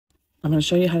I'm going to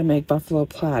show you how to make buffalo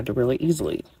plaid really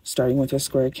easily. Starting with a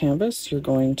square canvas, you're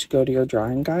going to go to your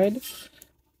drawing guide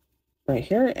right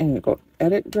here and you go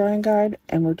edit drawing guide,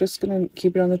 and we're just going to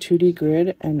keep it on the 2D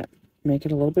grid and make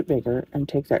it a little bit bigger, and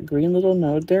take that green little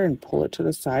node there and pull it to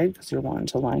the side because you're wanting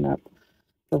to line up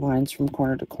the lines from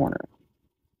corner to corner.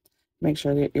 Make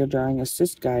sure that your drawing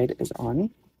assist guide is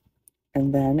on,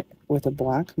 and then with a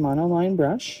black monoline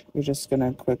brush, you're just going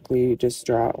to quickly just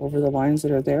draw over the lines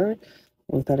that are there.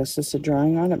 With that assisted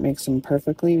drawing on, it makes them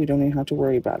perfectly. You don't even have to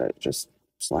worry about it. Just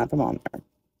slap them on there.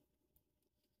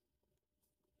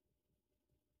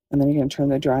 And then you're going to turn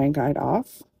the drawing guide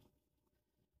off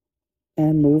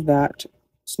and move that,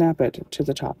 snap it to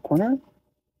the top corner,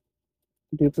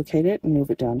 duplicate it, and move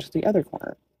it down to the other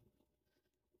corner.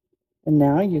 And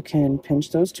now you can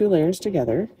pinch those two layers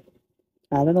together,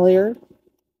 add a layer,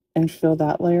 and fill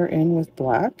that layer in with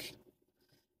black,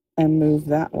 and move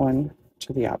that one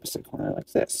to the opposite corner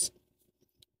like this.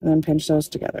 And then pinch those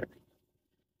together.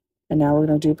 And now we're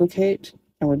going to duplicate,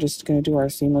 and we're just going to do our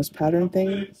seamless pattern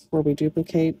thing where we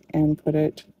duplicate and put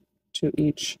it to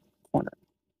each corner.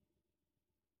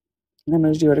 And I'm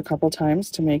going to do it a couple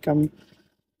times to make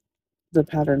the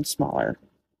pattern smaller.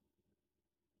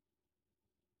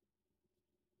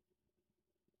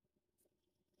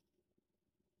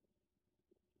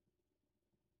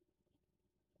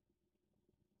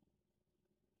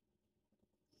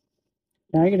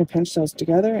 Now you're going to pinch those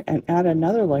together and add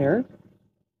another layer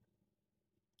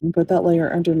and put that layer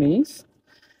underneath.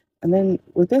 And then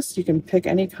with this, you can pick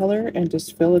any color and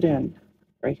just fill it in.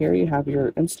 Right here, you have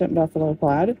your instant buffalo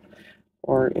plaid,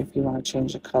 or if you want to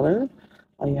change the color,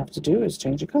 all you have to do is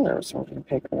change the color. So we're going to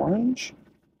pick orange.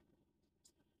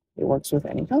 It works with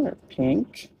any color.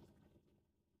 Pink.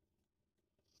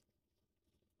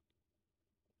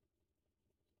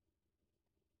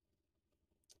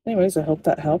 Anyways, I hope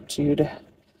that helped you to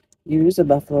use a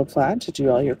buffalo plaid to do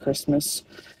all your Christmas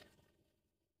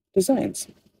designs.